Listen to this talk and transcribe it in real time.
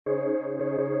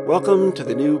Welcome to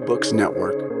the New Books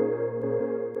Network.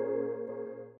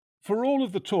 For all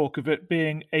of the talk of it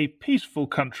being a peaceful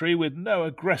country with no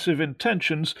aggressive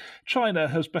intentions, China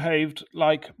has behaved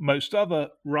like most other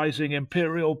rising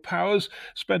imperial powers,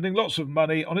 spending lots of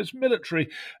money on its military.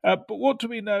 But what do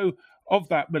we know of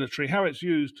that military, how it's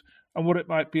used, and what it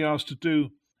might be asked to do?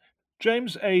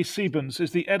 James A. Siebens is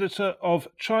the editor of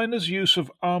China's Use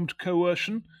of Armed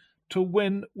Coercion to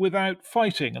Win Without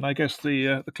Fighting, and I guess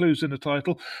the clue's in the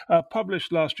title,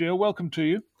 published last year. Welcome to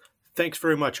you. Thanks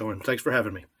very much, Owen. Thanks for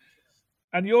having me.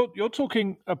 And you're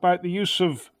talking about the use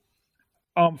of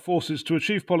armed forces to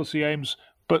achieve policy aims,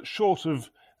 but short of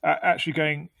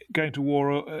actually going to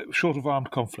war, short of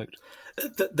armed conflict.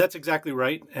 That's exactly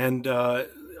right. And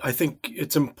I think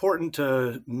it's important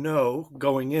to know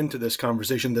going into this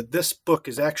conversation that this book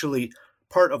is actually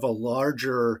part of a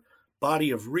larger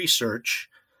body of research.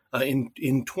 In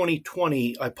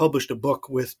 2020, I published a book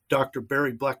with Dr.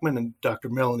 Barry Blackman and Dr.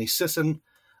 Melanie Sisson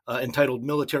entitled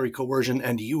Military Coercion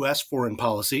and U.S. Foreign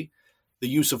Policy, the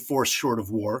Use of Force Short of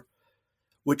War,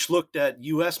 which looked at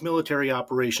U.S. military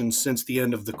operations since the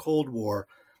end of the Cold War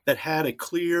that had a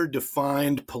clear,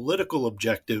 defined political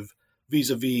objective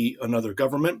vis-a-vis another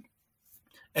government,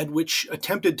 and which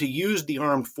attempted to use the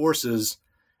armed forces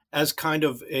as kind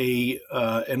of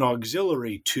an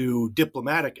auxiliary to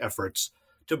diplomatic efforts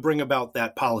to bring about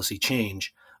that policy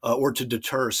change or to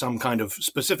deter some kind of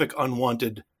specific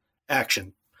unwanted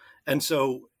action. And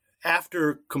so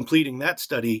after completing that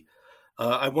study,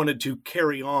 I wanted to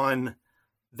carry on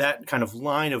that kind of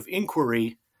line of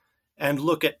inquiry and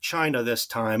look at China this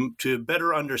time to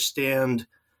better understand,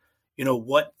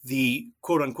 what the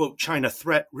quote unquote China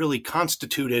threat really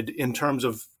constituted in terms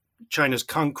of China's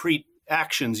concrete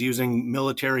actions using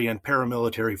military and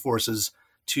paramilitary forces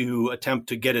to attempt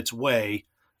to get its way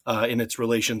in its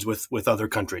relations with other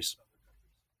countries.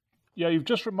 Yeah, you've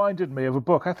just reminded me of a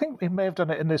book. I think we may have done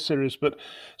it in this series, but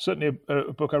certainly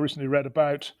a book I recently read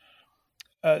about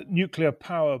nuclear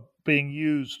power being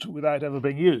used without ever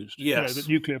being used. Yes, that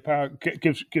nuclear power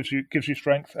gives you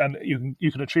strength, and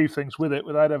you can achieve things with it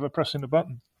without ever pressing the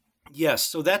button. Yes,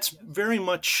 so that's very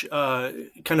much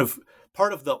kind of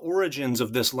part of the origins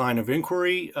of this line of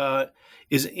inquiry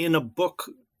is in a book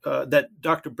that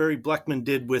Dr. Barry Blackman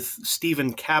did with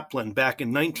Stephen Kaplan back in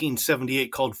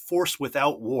 1978 called Force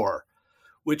Without War,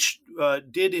 which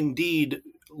did indeed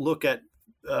look at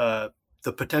the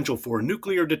potential for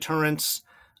nuclear deterrence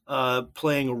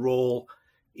playing a role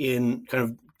in kind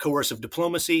of coercive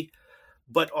diplomacy,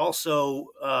 but also,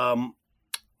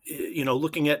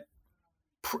 looking at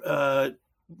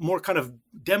more kind of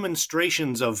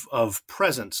demonstrations of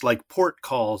presence, like port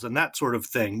calls and that sort of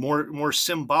thing, more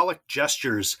symbolic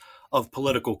gestures of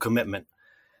political commitment.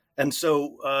 And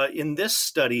so in this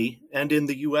study and in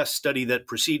the U.S. study that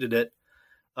preceded it,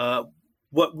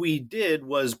 what we did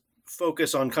was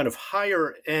focus on kind of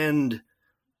higher end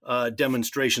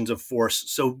demonstrations of force.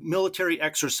 So military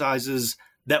exercises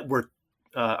that were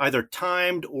either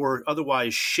timed or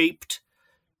otherwise shaped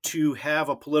to have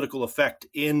a political effect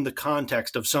in the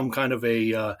context of some kind of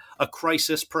a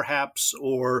crisis, perhaps,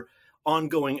 or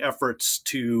ongoing efforts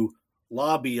to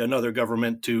lobby another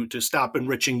government to stop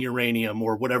enriching uranium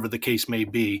or whatever the case may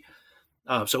be.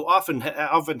 So often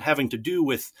having to do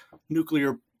with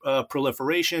nuclear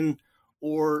proliferation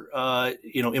or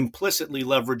implicitly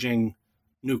leveraging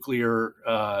nuclear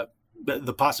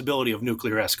the possibility of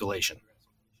nuclear escalation.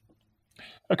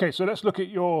 Okay, so let's look at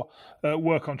your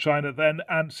work on China then.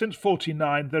 And since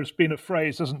 1949, there's been a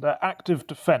phrase, isn't there? Active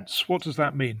defense. What does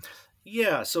that mean?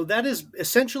 Yeah, so that is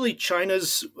essentially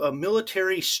China's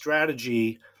military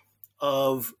strategy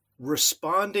of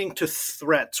responding to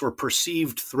threats or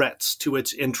perceived threats to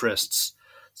its interests.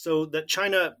 So that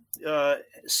China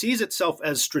sees itself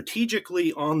as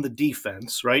strategically on the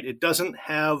defense, right? It doesn't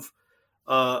have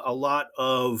a lot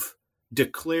of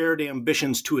declared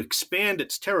ambitions to expand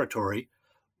its territory.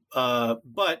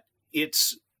 But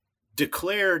its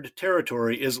declared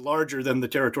territory is larger than the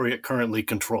territory it currently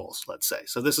controls, let's say.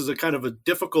 So this is a kind of a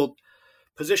difficult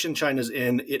position China's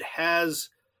in. It has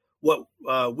what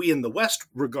we in the West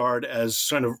regard as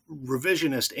kind of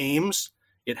revisionist aims.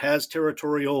 It has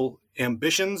territorial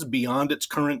ambitions beyond its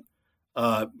current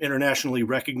internationally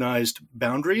recognized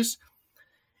boundaries.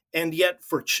 And yet,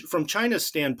 from China's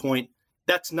standpoint,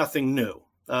 that's nothing new.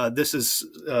 This is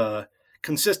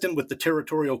consistent with the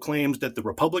territorial claims that the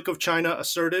Republic of China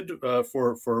asserted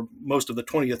for most of the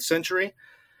 20th century.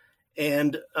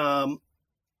 And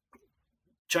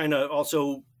China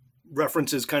also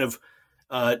references kind of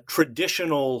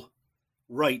traditional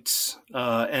rights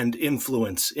and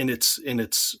influence in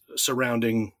its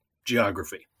surrounding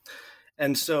geography.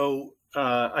 And so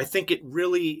I think it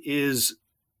really is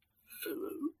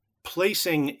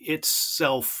placing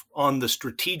itself on the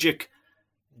strategic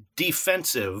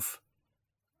defensive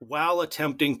while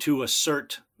attempting to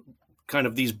assert kind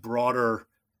of these broader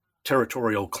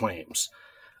territorial claims.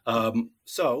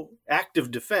 So active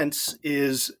defense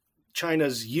is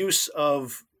China's use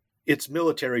of its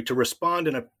military to respond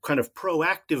in a kind of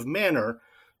proactive manner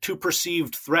to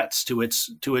perceived threats to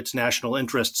its national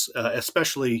interests,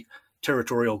 especially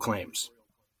territorial claims.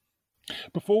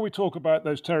 Before we talk about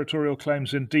those territorial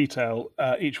claims in detail,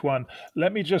 each one,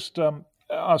 let me just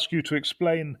ask you to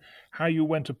explain how you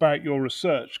went about your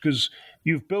research, because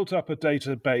you've built up a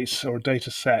database or a data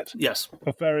set Yes.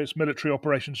 of various military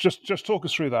operations. Just talk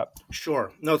us through that.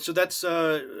 Sure. No, so that's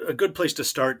a good place to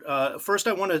start. First,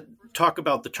 I want to talk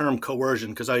about the term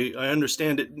coercion, because I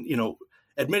understand it,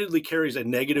 admittedly carries a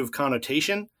negative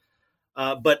connotation,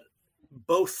 but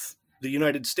both the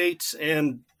United States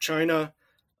and China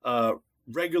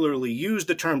regularly use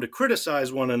the term to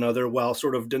criticize one another while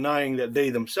sort of denying that they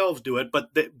themselves do it.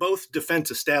 But both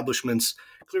defense establishments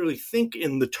clearly think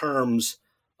in the terms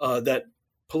that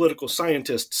political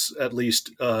scientists, at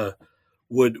least,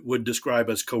 would describe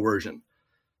as coercion.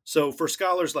 So for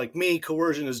scholars like me,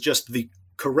 coercion is just the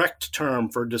correct term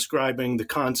for describing the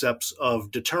concepts of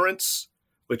deterrence,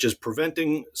 which is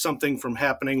preventing something from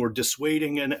happening or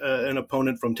dissuading an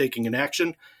opponent from taking an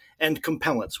action, and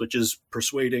compellence, which is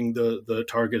persuading the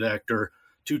target actor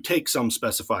to take some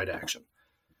specified action.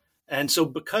 And so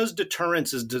because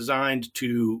deterrence is designed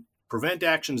to prevent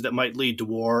actions that might lead to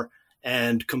war,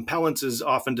 and compellence is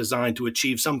often designed to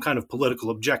achieve some kind of political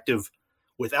objective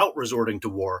without resorting to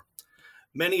war,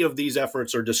 many of these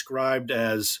efforts are described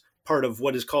as part of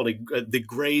what is called the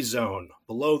gray zone,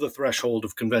 below the threshold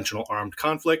of conventional armed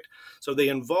conflict. So they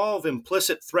involve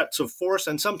implicit threats of force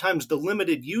and sometimes the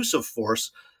limited use of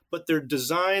force, but they're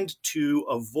designed to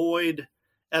avoid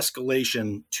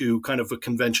escalation to kind of a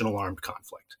conventional armed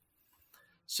conflict.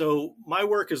 So my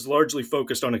work is largely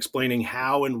focused on explaining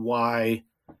how and why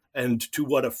and to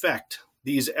what effect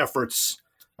these efforts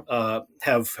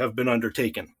have been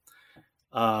undertaken.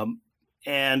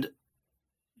 And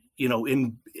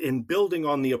in building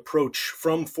on the approach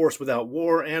from Force Without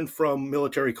War and from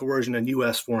military coercion and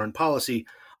U.S. foreign policy,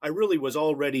 I really was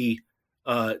already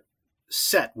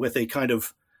set with a kind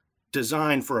of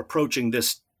design for approaching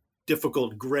this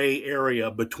difficult gray area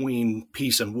between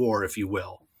peace and war, if you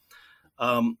will.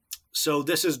 So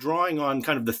this is drawing on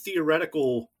kind of the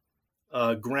theoretical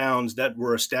grounds that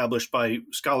were established by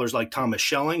scholars like Thomas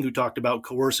Schelling, who talked about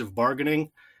coercive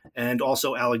bargaining, and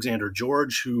also Alexander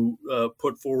George, who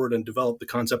put forward and developed the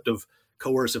concept of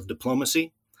coercive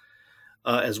diplomacy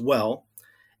as well.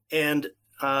 And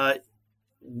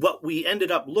what we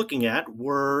ended up looking at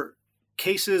were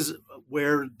cases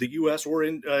where the U.S., or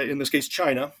in this case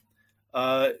China,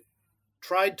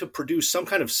 tried to produce some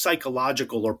kind of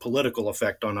psychological or political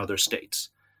effect on other states.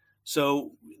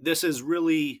 So this is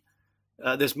really,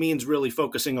 this means really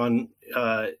focusing on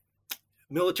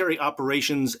military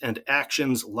operations and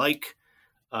actions like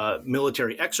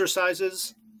military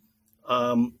exercises,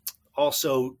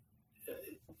 also,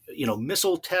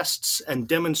 missile tests and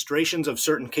demonstrations of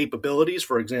certain capabilities,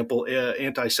 for example,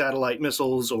 anti-satellite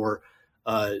missiles or,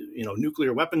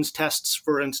 nuclear weapons tests,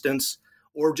 for instance,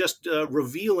 or just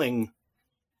revealing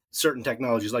certain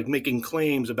technologies, like making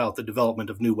claims about the development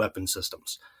of new weapon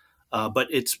systems. But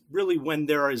it's really when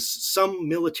there is some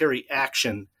military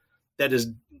action that is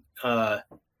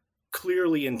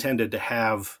clearly intended to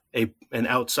have an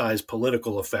outsized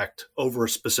political effect over a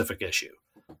specific issue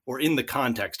or in the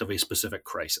context of a specific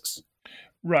crisis.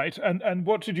 Right. And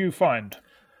what did you find?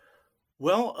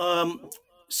 Well,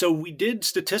 so we did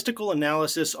statistical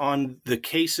analysis on the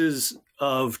cases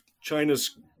of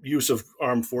China's use of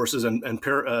armed forces and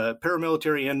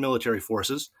paramilitary and military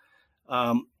forces,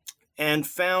 and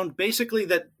found basically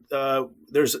that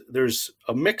there's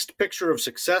a mixed picture of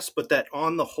success, but that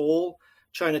on the whole,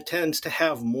 China tends to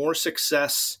have more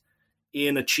success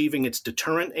in achieving its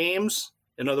deterrent aims.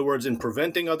 In other words, in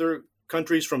preventing other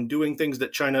countries from doing things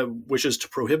that China wishes to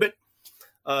prohibit,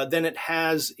 than it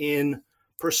has in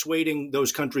persuading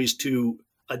those countries to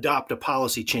adopt a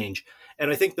policy change.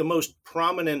 And I think the most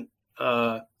prominent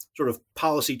sort of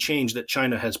policy change that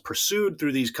China has pursued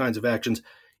through these kinds of actions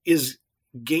is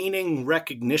gaining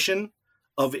recognition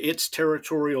of its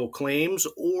territorial claims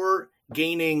or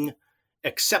gaining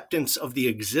acceptance of the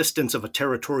existence of a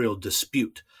territorial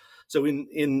dispute. So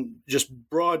in just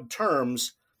broad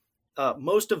terms,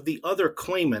 most of the other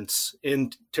claimants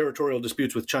in territorial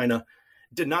disputes with China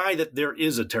deny that there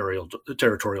is a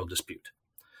territorial dispute.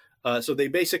 So they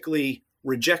basically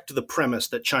reject the premise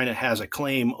that China has a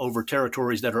claim over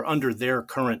territories that are under their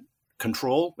current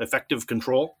control, effective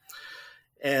control.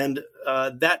 And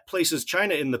that places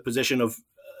China in the position of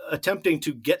attempting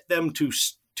to get them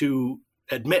to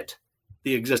admit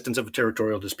the existence of a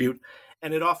territorial dispute.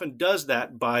 And it often does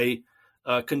that by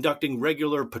conducting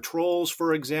regular patrols,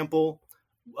 for example,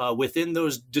 within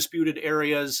those disputed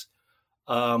areas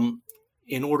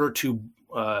in order to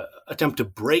attempt to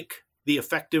break the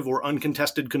effective or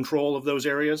uncontested control of those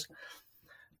areas.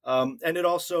 And it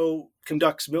also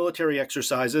conducts military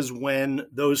exercises when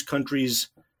those countries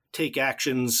take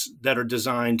actions that are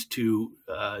designed to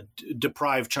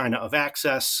deprive China of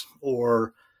access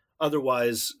or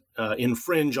otherwise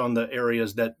infringe on the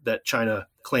areas that China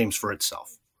claims for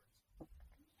itself.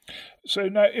 So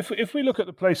now, if we look at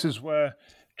the places where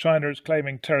China is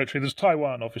claiming territory, there's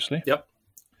Taiwan, obviously. Yep.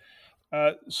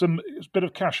 A bit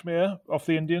of Kashmir off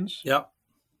the Indians. Yep.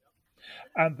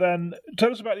 And then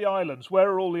tell us about the islands.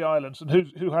 Where are all the islands, and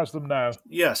who has them now?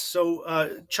 Yes.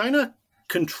 So China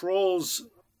controls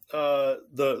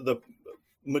the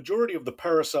majority of the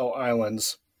Paracel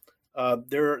Islands.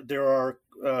 There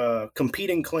are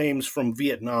competing claims from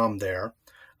Vietnam there,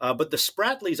 but the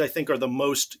Spratlys, I think, are the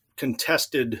most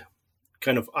contested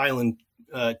kind of island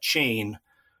chain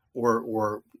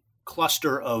or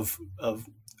cluster of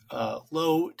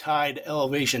low tide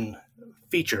elevation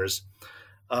features.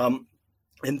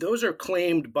 And those are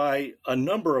claimed by a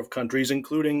number of countries,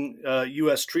 including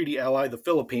U.S. treaty ally, the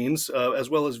Philippines, as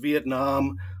well as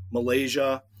Vietnam,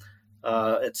 Malaysia,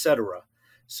 etc.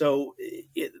 So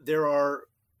there are,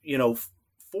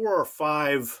 4 or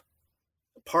 5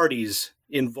 parties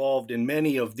involved in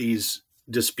many of these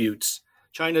disputes.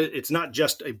 China, it's not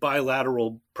just a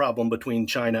bilateral problem between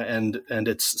China and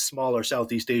its smaller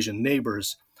Southeast Asian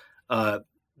neighbors.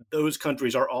 Those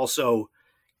countries are also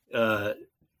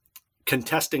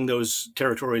contesting those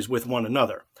territories with one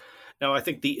another. Now, I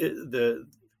think the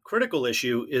critical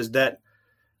issue is that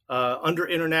under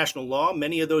international law,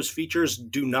 many of those features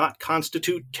do not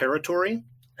constitute territory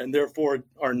and therefore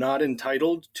are not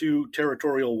entitled to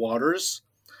territorial waters.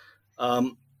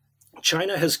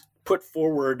 China has put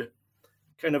forward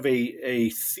kind of a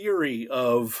theory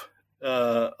of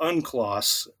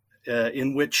UNCLOS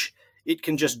in which it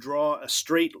can just draw a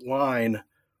straight line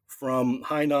from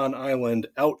Hainan Island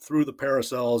out through the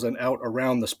Paracels and out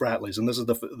around the Spratlys. And this is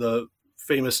the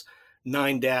famous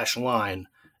 9-dash line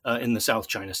in the South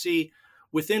China Sea,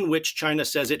 within which China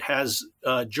says it has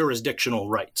jurisdictional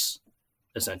rights,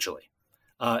 essentially.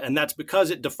 And that's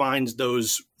because it defines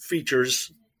those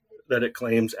features that it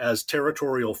claims as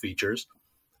territorial features,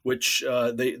 which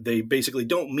they basically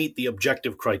don't meet the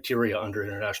objective criteria under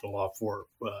international law for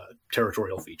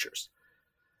territorial features.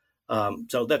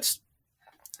 So that's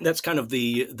kind of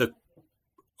the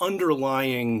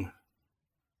underlying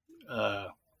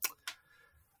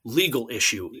legal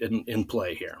issue in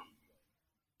play here.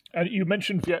 And you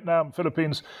mentioned Vietnam,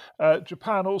 Philippines,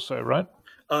 Japan also, right?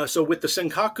 So with the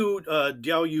Senkaku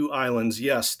Diaoyu Islands,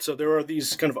 yes. So there are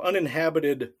these kind of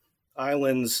uninhabited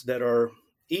islands that are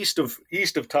east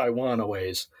of Taiwan a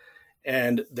ways,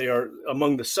 and they are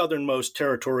among the southernmost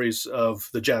territories of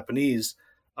the Japanese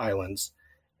islands.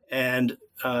 And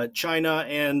China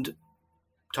and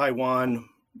Taiwan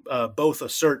both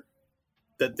assert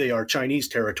that they are Chinese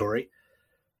territory,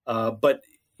 but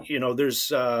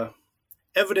there's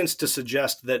evidence to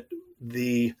suggest that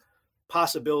the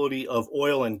possibility of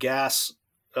oil and gas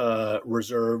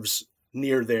reserves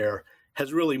near there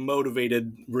has really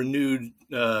motivated renewed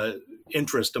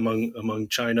interest among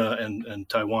China and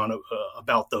Taiwan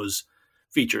about those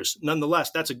features.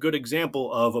 Nonetheless, that's a good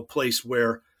example of a place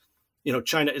where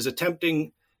China is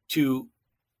attempting to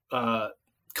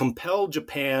compel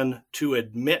Japan to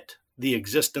admit the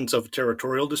existence of a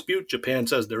territorial dispute. Japan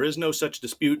says there is no such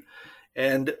dispute,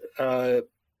 and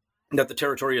that the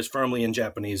territory is firmly in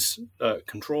Japanese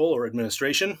control or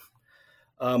administration.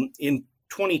 In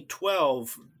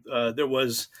 2012, there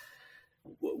was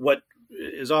what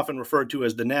is often referred to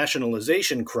as the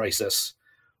nationalization crisis,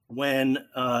 when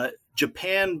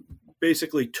Japan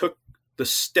basically took the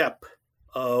step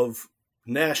of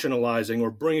nationalizing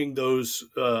or bringing those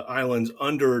islands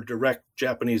under direct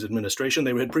Japanese administration.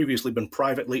 They had previously been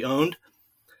privately owned,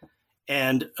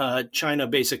 and China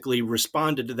basically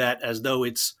responded to that as though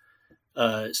its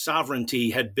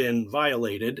sovereignty had been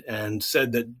violated and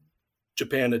said that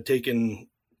Japan had taken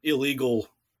illegal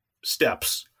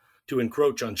steps to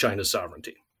encroach on China's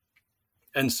sovereignty.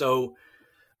 And so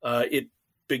it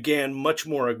began much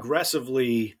more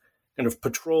aggressively kind of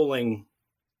patrolling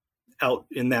out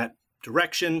in that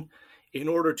direction. in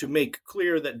order to make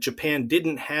clear that Japan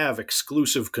didn't have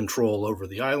exclusive control over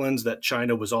the islands, that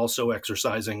China was also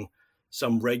exercising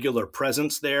some regular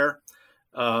presence there.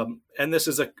 And this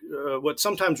is what's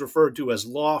sometimes referred to as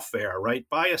lawfare, right?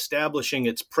 By establishing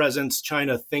its presence,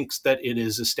 China thinks that it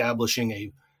is establishing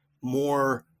a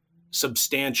more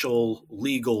substantial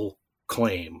legal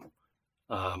claim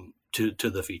to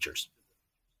the features.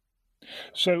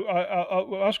 So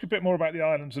I'll ask you a bit more about the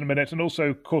islands in a minute, and also,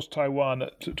 of course, Taiwan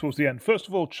towards the end. First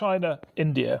of all, China,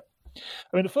 India.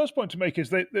 I mean, the first point to make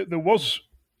is that there was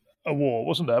a war,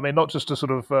 wasn't there? I mean, not just a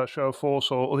sort of show of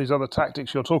force or these other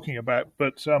tactics you're talking about,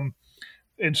 but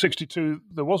in '62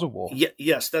 there was a war.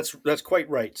 Yes, that's quite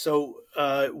right. So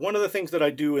one of the things that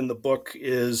I do in the book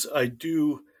is I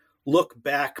do look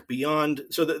back beyond.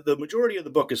 So the majority of the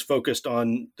book is focused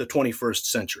on the 21st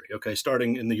century, okay,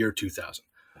 starting in the year 2000.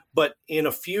 But in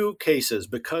a few cases,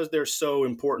 because they're so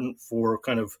important for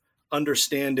kind of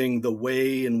understanding the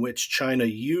way in which China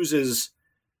uses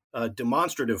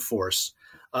demonstrative force,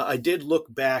 I did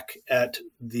look back at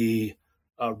the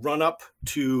run-up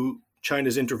to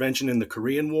China's intervention in the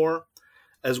Korean War,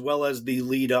 as well as the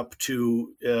lead up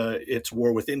to its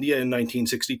war with India in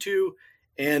 1962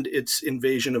 and its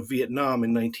invasion of Vietnam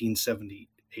in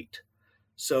 1978.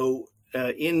 So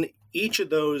in each of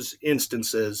those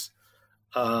instances,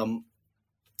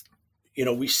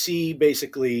 we see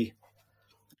basically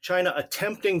China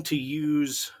attempting to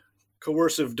use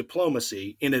coercive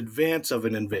diplomacy in advance of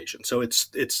an invasion. So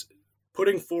it's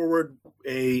putting forward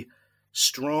a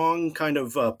strong kind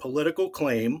of political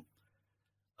claim.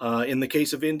 In the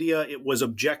case of India, it was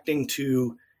objecting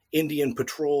to Indian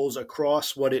patrols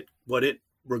across what it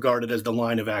regarded as the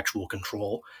line of actual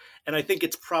control. And I think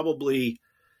it's probably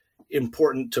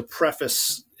important to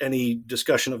preface any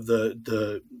discussion of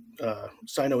the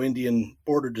Sino-Indian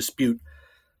border dispute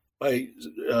by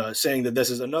saying that this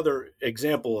is another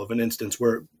example of an instance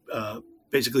where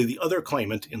basically the other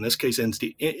claimant, in this case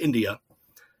India,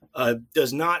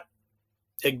 does not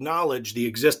acknowledge the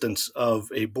existence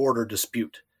of a border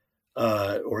dispute,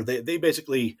 or they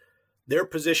basically, their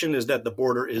position is that the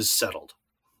border is settled.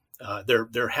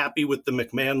 They're happy with the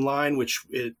McMahon line, which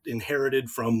it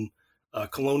inherited from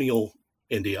colonial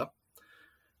India.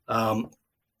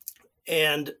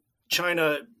 And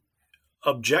China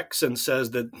objects and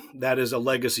says that that is a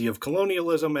legacy of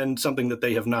colonialism and something that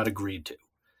they have not agreed to.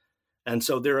 And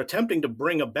so they're attempting to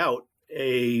bring about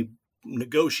a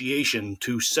negotiation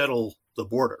to settle the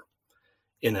border,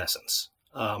 in essence.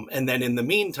 And then in the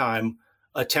meantime,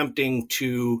 attempting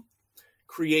to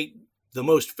create the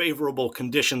most favorable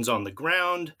conditions on the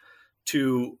ground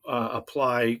to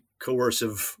apply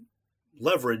coercive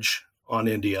leverage on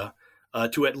India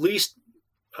to at least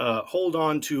hold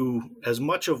on to as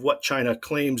much of what China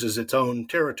claims as its own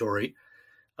territory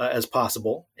as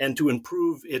possible, and to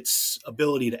improve its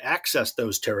ability to access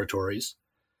those territories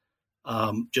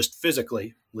just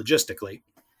physically, logistically,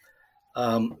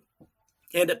 and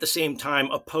at the same time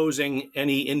opposing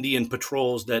any Indian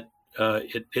patrols that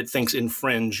it thinks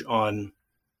infringe on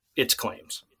its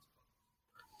claims.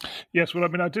 Yes, well, I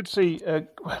mean, I did see, it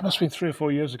must have been 3 or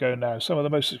 4 years ago now, some of the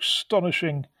most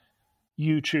astonishing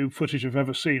YouTube footage I've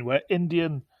ever seen, where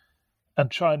Indian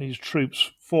and Chinese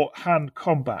troops fought hand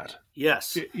combat.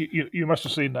 Yes. You must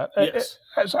have seen that. Yes.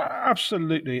 It's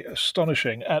absolutely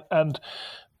astonishing. And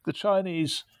the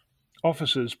Chinese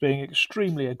officers being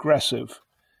extremely aggressive,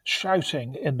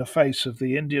 shouting in the face of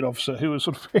the Indian officer who was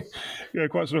sort of,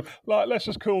 quite sort of like, let's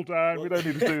just cool down. We don't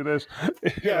need to do this.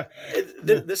 Yeah,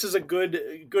 this is a good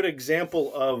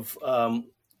example of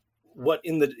what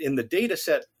in the data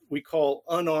set we call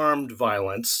unarmed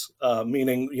violence,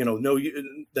 meaning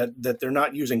that they're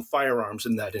not using firearms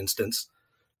in that instance,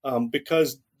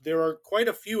 because there are quite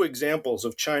a few examples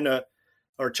of China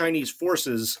or Chinese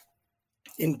forces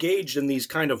engaged in these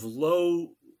kind of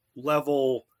low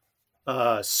level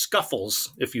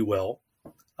scuffles, if you will.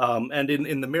 And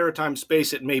in the maritime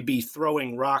space, it may be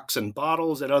throwing rocks and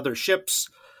bottles at other ships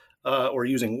or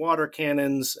using water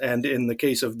cannons. And in the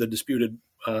case of the disputed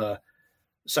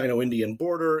Sino-Indian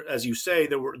border, as you say,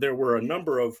 there were a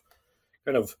number of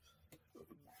kind of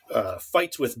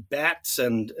fights with bats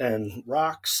and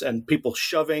rocks and people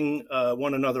shoving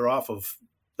one another off of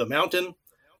the mountain.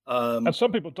 And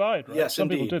some people died, right? Yes,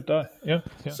 some indeed. people did die. Yeah.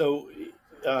 So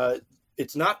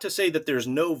it's not to say that there's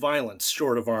no violence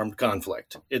short of armed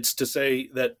conflict. It's to say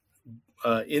that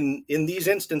in these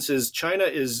instances, China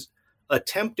is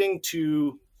attempting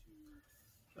to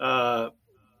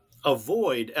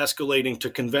avoid escalating to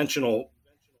conventional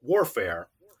warfare,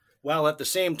 while at the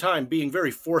same time being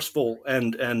very forceful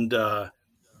and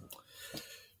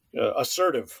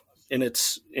assertive in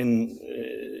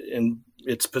in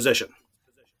its position.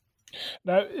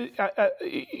 Now,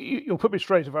 you'll put me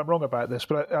straight if I'm wrong about this,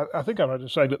 but I think I'm right in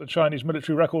saying that the Chinese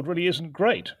military record really isn't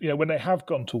great, when they have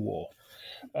gone to war.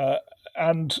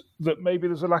 And that maybe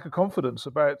there's a lack of confidence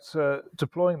about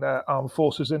deploying their armed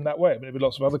forces in that way. Maybe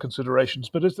lots of other considerations,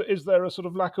 but is there a sort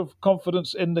of lack of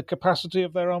confidence in the capacity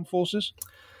of their armed forces?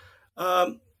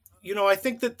 I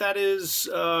think that is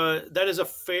a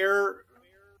fair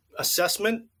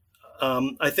assessment.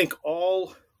 I think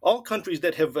all countries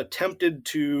that have attempted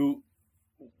to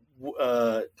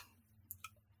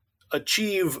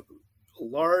achieve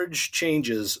large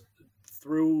changes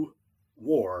through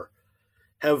war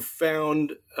have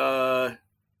found that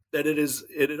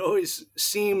it always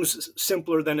seems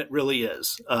simpler than it really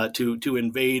is. To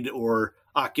invade or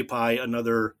occupy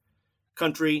another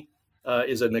country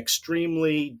is an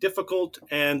extremely difficult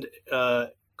and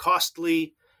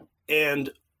costly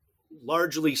and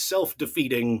largely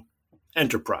self-defeating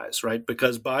enterprise, right?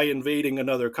 Because by invading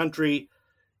another country,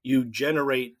 you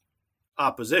generate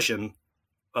opposition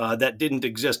that didn't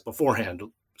exist beforehand,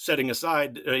 setting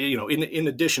aside, in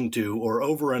addition to or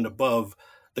over and above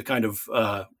the kind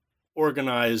of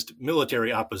organized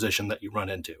military opposition that you run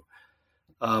into.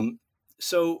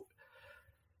 So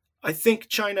I think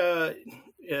China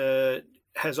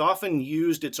has often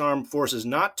used its armed forces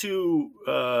not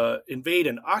to invade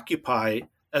and occupy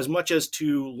as much as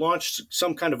to launch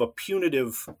some kind of a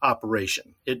punitive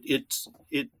operation.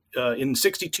 In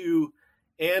 62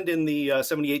 and in the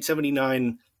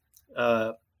 78-79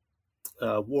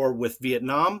 war with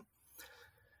Vietnam,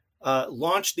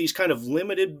 launched these kind of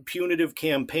limited punitive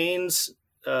campaigns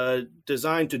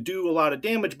designed to do a lot of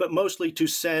damage, but mostly to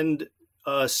send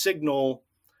a signal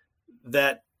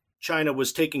that China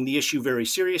was taking the issue very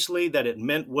seriously, that it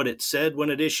meant what it said when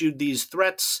it issued these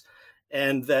threats,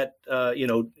 and that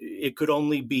it could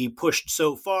only be pushed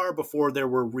so far before there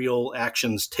were real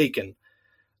actions taken.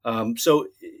 So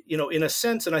in a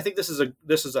sense, and I think this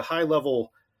is a high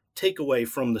level takeaway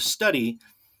from the study,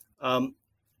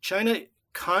 China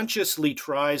consciously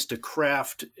tries to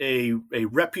craft a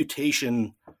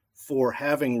reputation for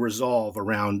having resolve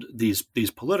around these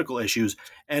political issues,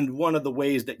 and one of the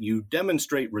ways that you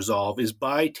demonstrate resolve is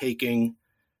by taking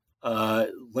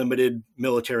limited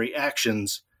military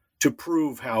actions to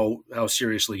prove how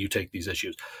seriously you take these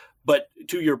issues. But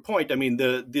to your point, I mean,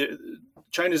 the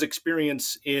China's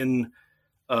experience in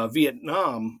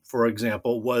Vietnam, for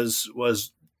example,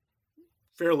 was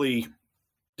fairly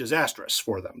disastrous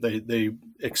for them. They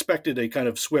expected a kind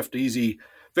of swift, easy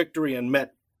victory and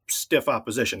met stiff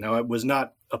opposition. Now, it was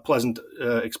not a pleasant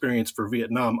experience for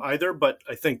Vietnam either, but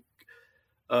I think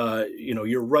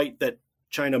you're right that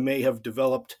China may have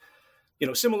developed,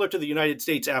 similar to the United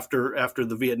States after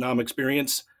the Vietnam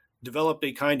experience, developed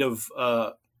a kind of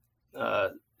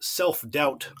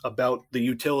self-doubt about the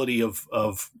utility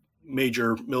of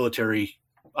major military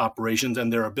operations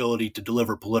and their ability to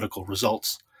deliver political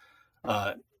results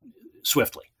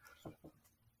swiftly.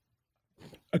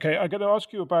 Okay, I'm going to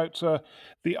ask you about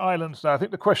the islands now. I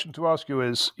think the question to ask you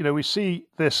is, we see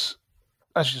this,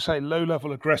 as you say,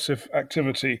 low-level aggressive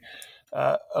activity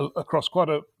across quite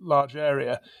a large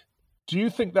area. Do you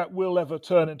think that will ever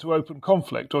turn into open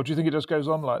conflict, or do you think it just goes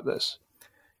on like this?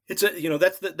 It's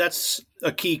that's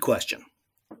a key question,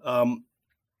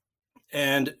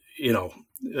 and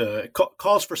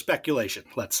calls for speculation,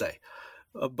 let's say.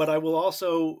 But I will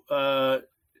also.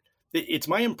 It's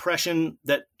my impression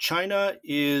that China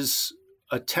is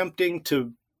attempting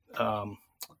to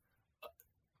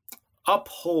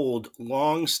uphold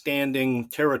long-standing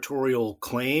territorial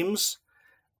claims,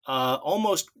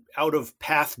 almost out of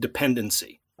path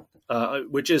dependency,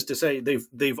 which is to say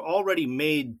they've already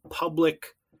made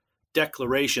public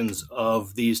declarations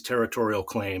of these territorial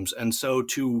claims, and so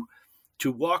to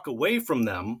walk away from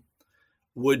them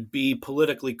would be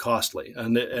politically costly,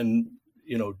 and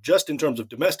just in terms of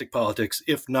domestic politics,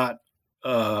 if not,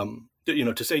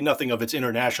 to say nothing of its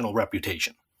international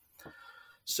reputation.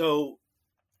 So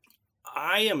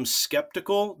I am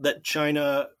skeptical that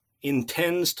China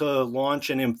intends to launch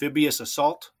an amphibious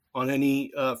assault on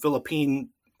any Philippine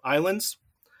islands.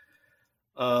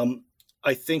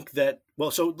 I think that,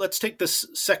 so let's take this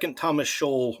second Thomas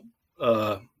Shoal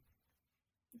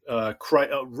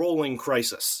rolling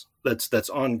crisis that's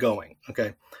ongoing,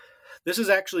 okay? This is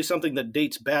actually something that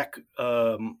dates back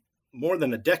more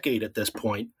than a decade at this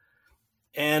point.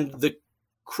 And the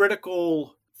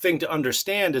critical thing to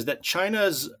understand is that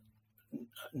China's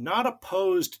not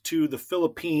opposed to the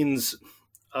Philippines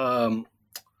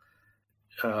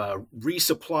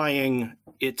resupplying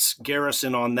its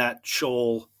garrison on that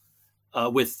shoal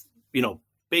with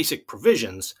basic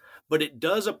provisions, but it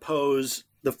does oppose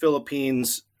the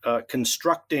Philippines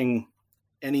constructing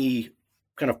any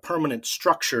kind of permanent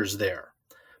structures there,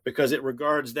 because it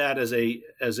regards that as a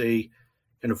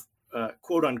kind of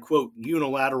quote unquote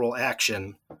unilateral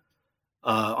action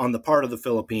on the part of the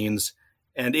Philippines,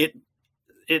 and it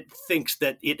thinks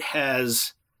that it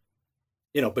has,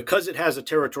 because it has a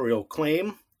territorial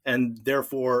claim and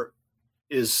therefore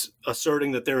is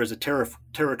asserting that there is a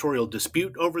territorial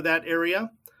dispute over that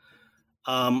area.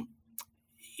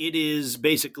 It is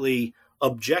basically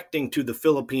objecting to the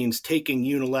Philippines taking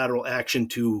unilateral action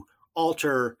to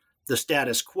alter the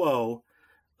status quo,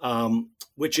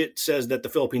 which it says that the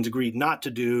Philippines agreed not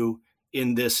to do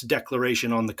in this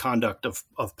declaration on the conduct of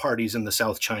parties in the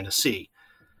South China Sea.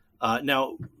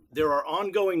 Now, there are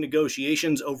ongoing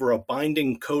negotiations over a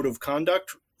binding code of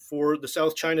conduct for the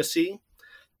South China Sea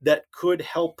that could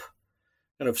help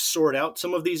kind of sort out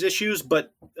some of these issues,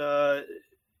 but the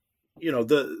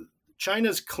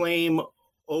China's claim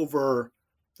over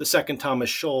the Second Thomas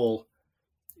Shoal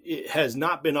has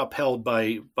not been upheld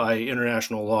by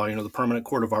international law. The Permanent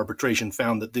Court of Arbitration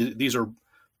found that these are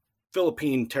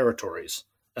Philippine territories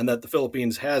and that the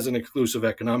Philippines has an exclusive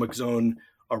economic zone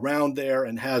around there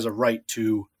and has a right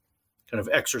to kind of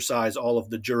exercise all of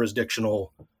the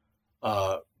jurisdictional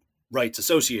rights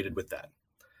associated with that.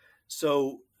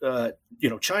 So,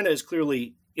 China is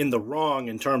clearly in the wrong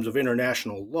in terms of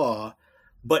international law,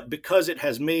 but because it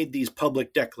has made these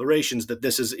public declarations that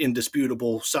this is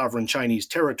indisputable sovereign Chinese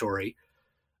territory,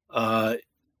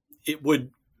 it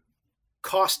would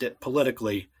cost it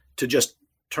politically to just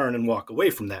turn and walk away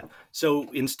from that. So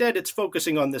instead, it's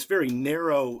focusing on this very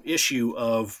narrow issue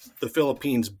of the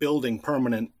Philippines building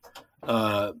permanent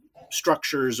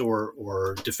structures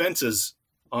or defenses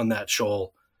on that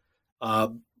shoal.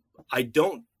 I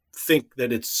don't think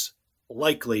that it's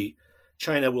likely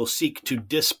China will seek to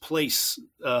displace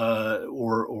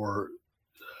or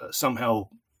somehow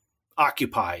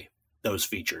occupy those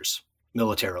features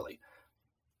militarily.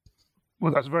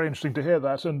 Well, that's very interesting to hear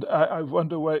that. And I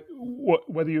wonder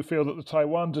whether you feel that the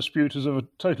Taiwan dispute is of a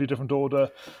totally different order.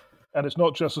 And it's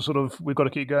not just a sort of, we've got to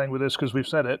keep going with this because we've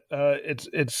said it.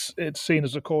 It's seen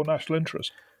as a core national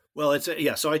interest. Well,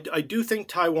 so I do think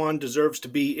Taiwan deserves to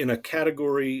be in a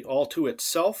category all to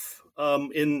itself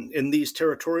in these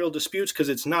territorial disputes, because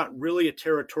it's not really a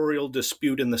territorial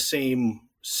dispute in the same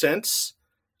sense,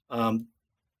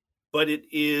 but it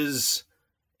is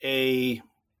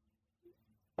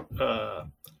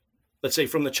let's say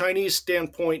from the Chinese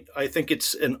standpoint, I think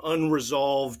it's an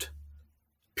unresolved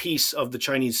piece of the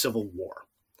Chinese Civil War,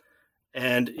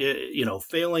 and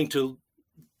failing to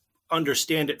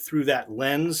understand it through that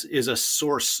lens is a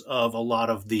source of a lot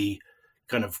of the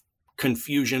kind of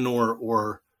confusion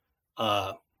or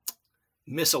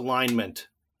misalignment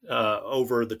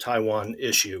over the Taiwan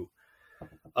issue.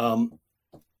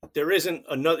 There isn't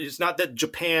another. It's not that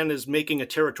Japan is making a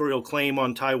territorial claim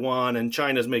on Taiwan and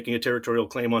China is making a territorial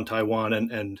claim on Taiwan,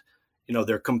 and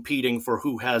they're competing for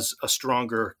who has a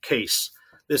stronger case.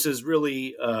 This is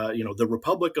really the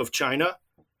Republic of China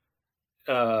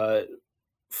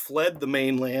fled the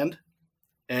mainland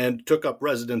and took up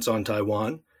residence on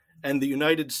Taiwan, and the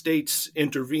United States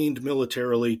intervened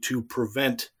militarily to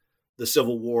prevent the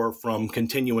Civil War from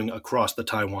continuing across the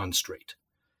Taiwan Strait.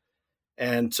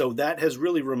 And so that has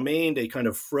really remained a kind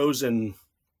of frozen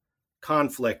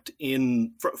conflict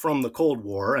from the Cold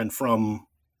War and from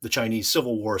the Chinese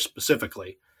Civil War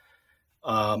specifically,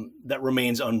 that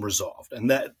remains unresolved. And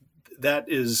that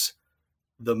is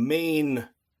the main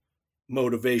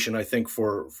motivation, I think,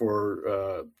 for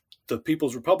the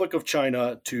People's Republic of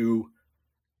China to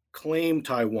claim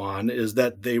Taiwan, is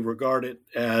that they regard it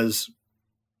as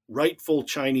rightful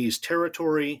Chinese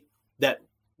territory that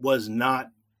was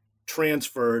not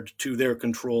transferred to their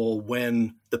control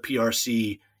when the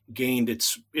PRC gained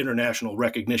its international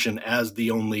recognition as the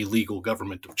only legal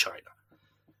government of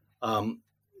China.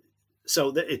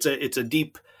 So it's a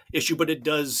deep issue, but it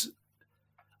does,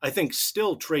 I think,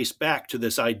 still trace back to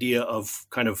this idea of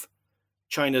kind of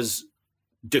China's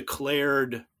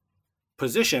declared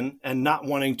position and not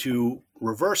wanting to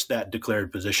reverse that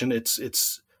declared position.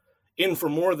 It's in for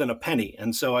more than a penny.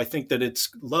 And so I think that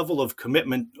its level of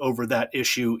commitment over that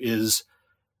issue is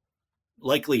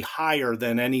likely higher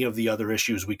than any of the other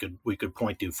issues we could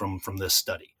point to from this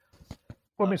study.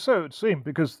 Well, I mean, so it would seem,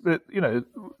 because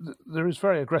there is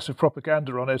very aggressive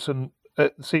propaganda on it, and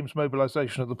it seems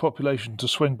mobilization of the population to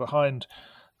swing behind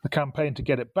the campaign to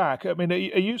get it back. I mean, are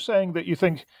you saying that you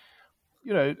think,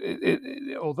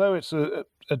 although it's a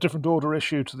different order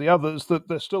issue to the others, that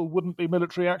there still wouldn't be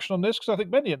military action on this? Because I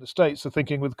think many in the States are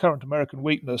thinking, with current American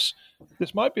weakness,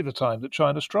 this might be the time that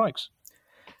China strikes.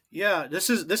 Yeah, this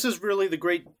is really the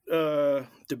great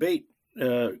debate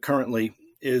currently.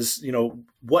 Is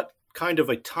what kind of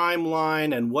a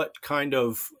timeline and what kind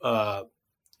of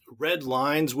red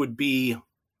lines would be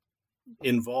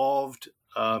involved.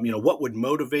 What would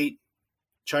motivate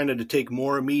China to take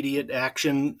more immediate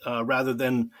action rather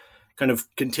than kind of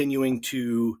continuing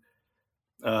to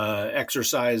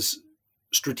exercise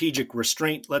strategic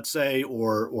restraint, let's say,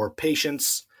 or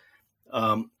patience.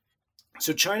 Um,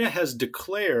 so China has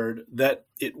declared that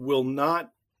it will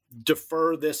not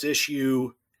defer this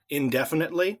issue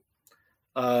indefinitely,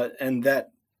 and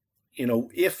that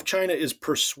if China is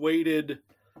persuaded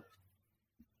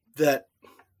that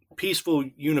peaceful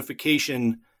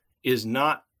unification is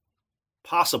not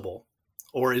possible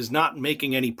or is not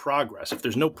making any progress, if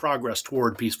there's no progress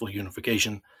toward peaceful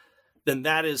unification, then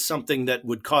that is something that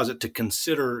would cause it to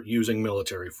consider using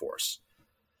military force.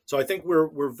 So I think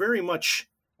we're very much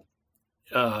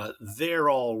there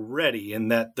already, in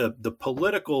that the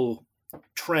political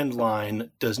trend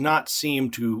line does not seem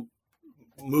to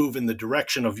move in the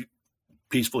direction of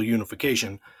peaceful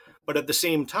unification. But at the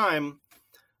same time,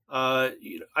 I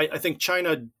think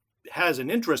China has an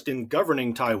interest in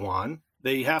governing Taiwan.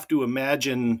 They have to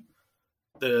imagine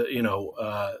the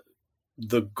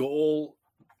goal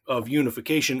of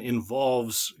unification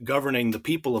involves governing the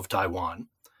people of Taiwan,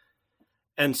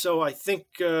 and so I think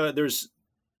there's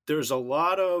a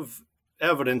lot of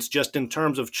evidence just in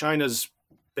terms of China's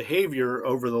behavior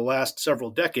over the last several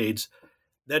decades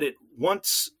that it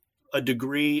wants a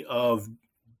degree of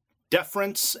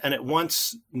deference and it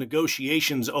wants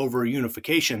negotiations over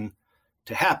unification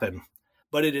to happen,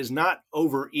 but it is not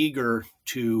over eager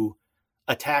to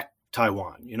attack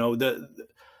Taiwan.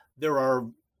 There are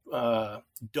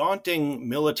daunting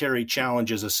military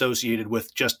challenges associated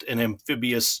with just an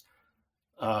amphibious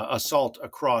assault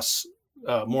across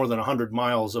more than 100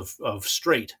 miles of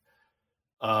strait.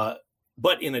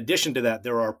 But in addition to that,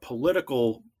 there are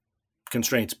political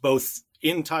constraints, both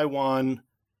in Taiwan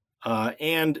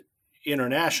and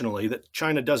internationally, that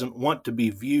China doesn't want to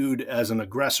be viewed as an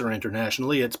aggressor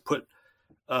internationally. It's put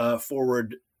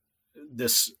forward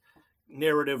this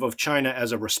narrative of China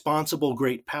as a responsible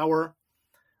great power,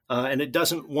 and it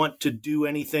doesn't want to do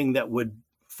anything that would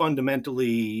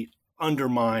fundamentally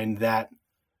undermine that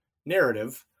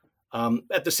narrative.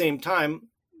 At the same time,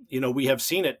 we have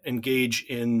seen it engage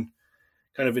in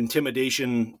kind of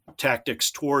intimidation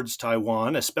tactics towards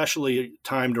Taiwan, especially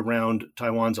timed around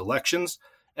Taiwan's elections,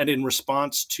 and in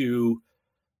response to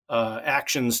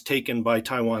actions taken by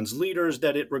Taiwan's leaders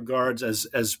that it regards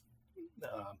as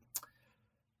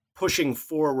pushing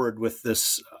forward with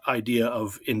this idea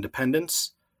of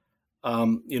independence.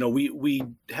 We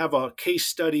have a case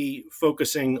study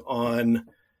focusing on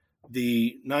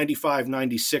the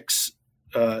 95-96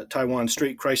 Taiwan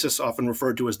Strait crisis, often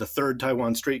referred to as the third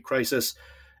Taiwan Strait crisis,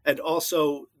 and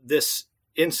also this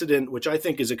incident, which I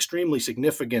think is extremely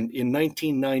significant, in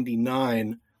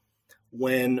 1999,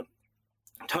 when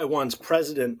Taiwan's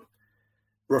president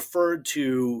referred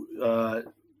to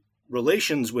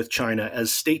relations with China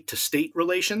as state-to-state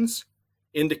relations,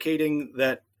 indicating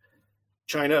that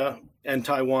China and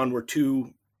Taiwan were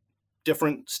two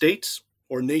different states,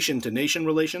 or nation-to-nation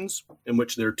relations, in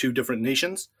which there are two different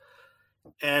nations.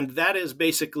 And that is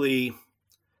basically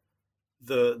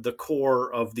the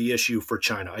core of the issue for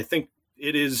China. I think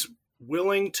it is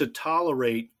willing to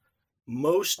tolerate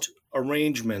most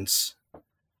arrangements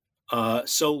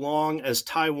so long as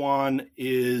Taiwan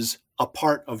is a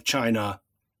part of China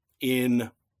in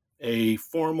a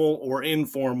formal or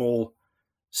informal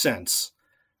sense.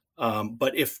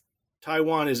 But if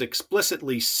Taiwan is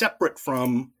explicitly separate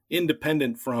from,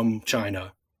 independent from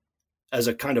China as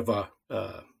a kind of a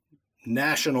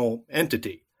national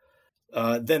entity,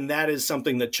 then that is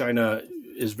something that China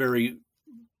is very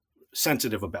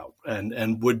sensitive about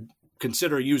and would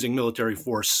consider using military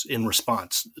force in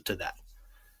response to that.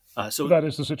 So that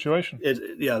is the situation.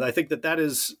 I think that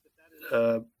is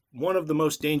one of the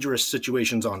most dangerous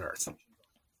situations on Earth.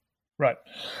 Right,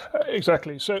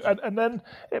 exactly. So, and then,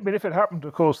 I mean, if it happened,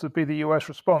 of course, there'd be the US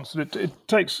response. And it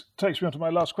takes me on to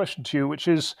my last question to you, which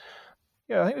is,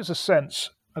 I think there's a sense.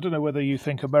 I don't know whether you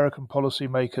think American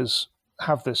policymakers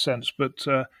have this sense, but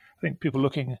I think people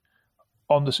looking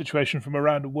on the situation from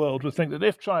around the world would think that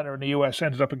if China and the US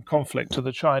ended up in conflict and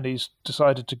the Chinese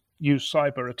decided to use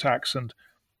cyber attacks and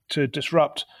to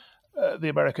disrupt the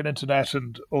American internet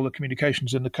and all the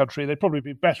communications in the country, they'd probably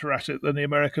be better at it than the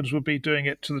Americans would be doing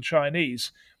it to the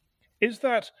Chinese. Is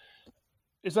that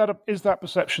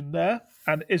perception there,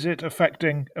 and is it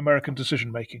affecting American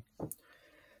decision making?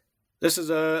 This is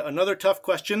another tough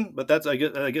question, but I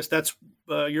guess that's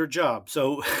your job.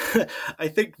 So I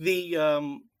think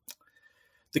the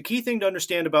key thing to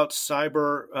understand about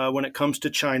cyber when it comes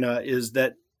to China is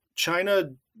that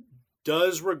China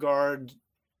does regard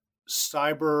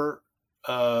cyber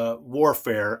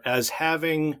warfare as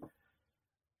having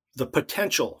the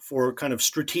potential for kind of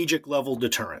strategic level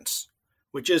deterrence,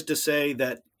 which is to say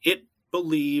that it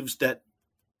believes that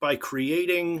by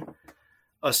creating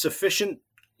a sufficient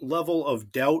level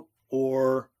of doubt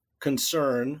or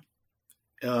concern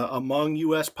among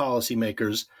U.S.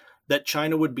 policymakers that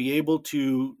China would be able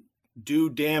to do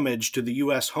damage to the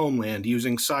U.S. homeland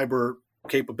using cyber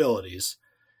capabilities,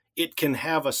 it can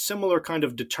have a similar kind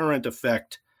of deterrent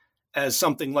effect as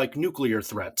something like nuclear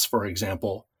threats, for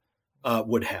example,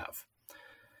 would have.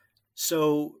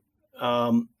 So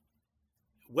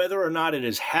whether or not it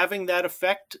is having that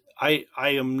effect, I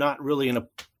am not really in a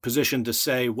position to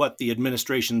say what the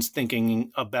administration's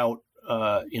thinking about,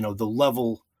 the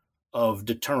level of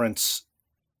deterrence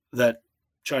that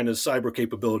China's cyber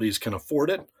capabilities can afford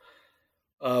it.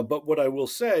 But what I will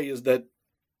say is that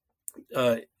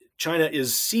China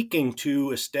is seeking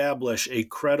to establish a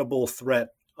credible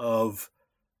threat of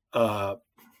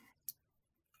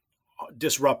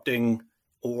disrupting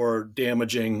or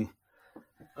damaging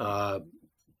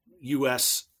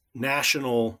U.S.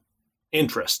 national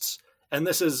interests. And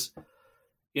this is,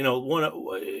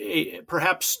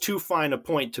 perhaps too fine a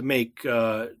point to make,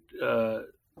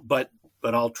 but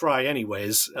I'll try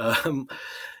anyways.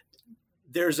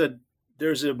 There's a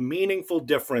meaningful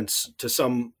difference to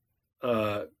some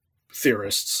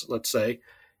theorists, let's say,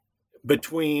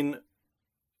 between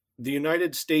the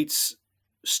United States'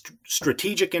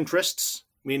 strategic interests,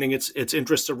 meaning its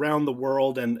interests around the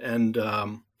world and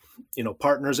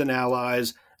partners and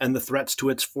allies, and the threats to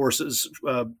its forces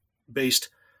based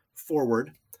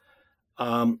forward,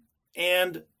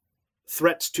 and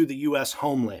threats to the U.S.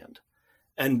 homeland.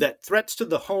 And that threats to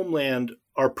the homeland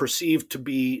are perceived to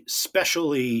be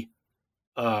specially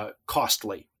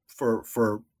costly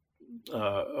for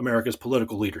America's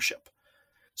political leadership.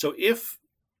 So if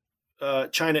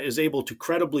China is able to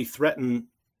credibly threaten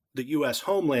the U.S.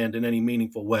 homeland in any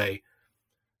meaningful way,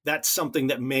 that's something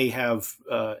that may have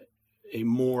a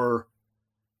more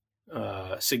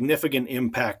significant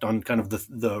impact on kind of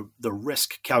the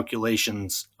risk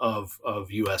calculations of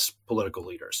U.S. political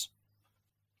leaders.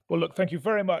 Well, look, thank you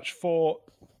very much for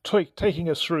taking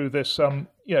us through this,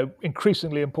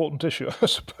 increasingly important issue, I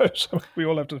suppose. We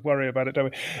all have to worry about it,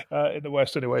 don't we, in the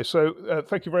West anyway. So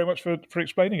thank you very much for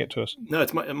explaining it to us. No,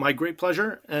 it's my great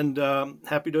pleasure, and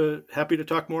happy to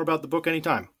talk more about the book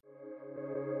anytime.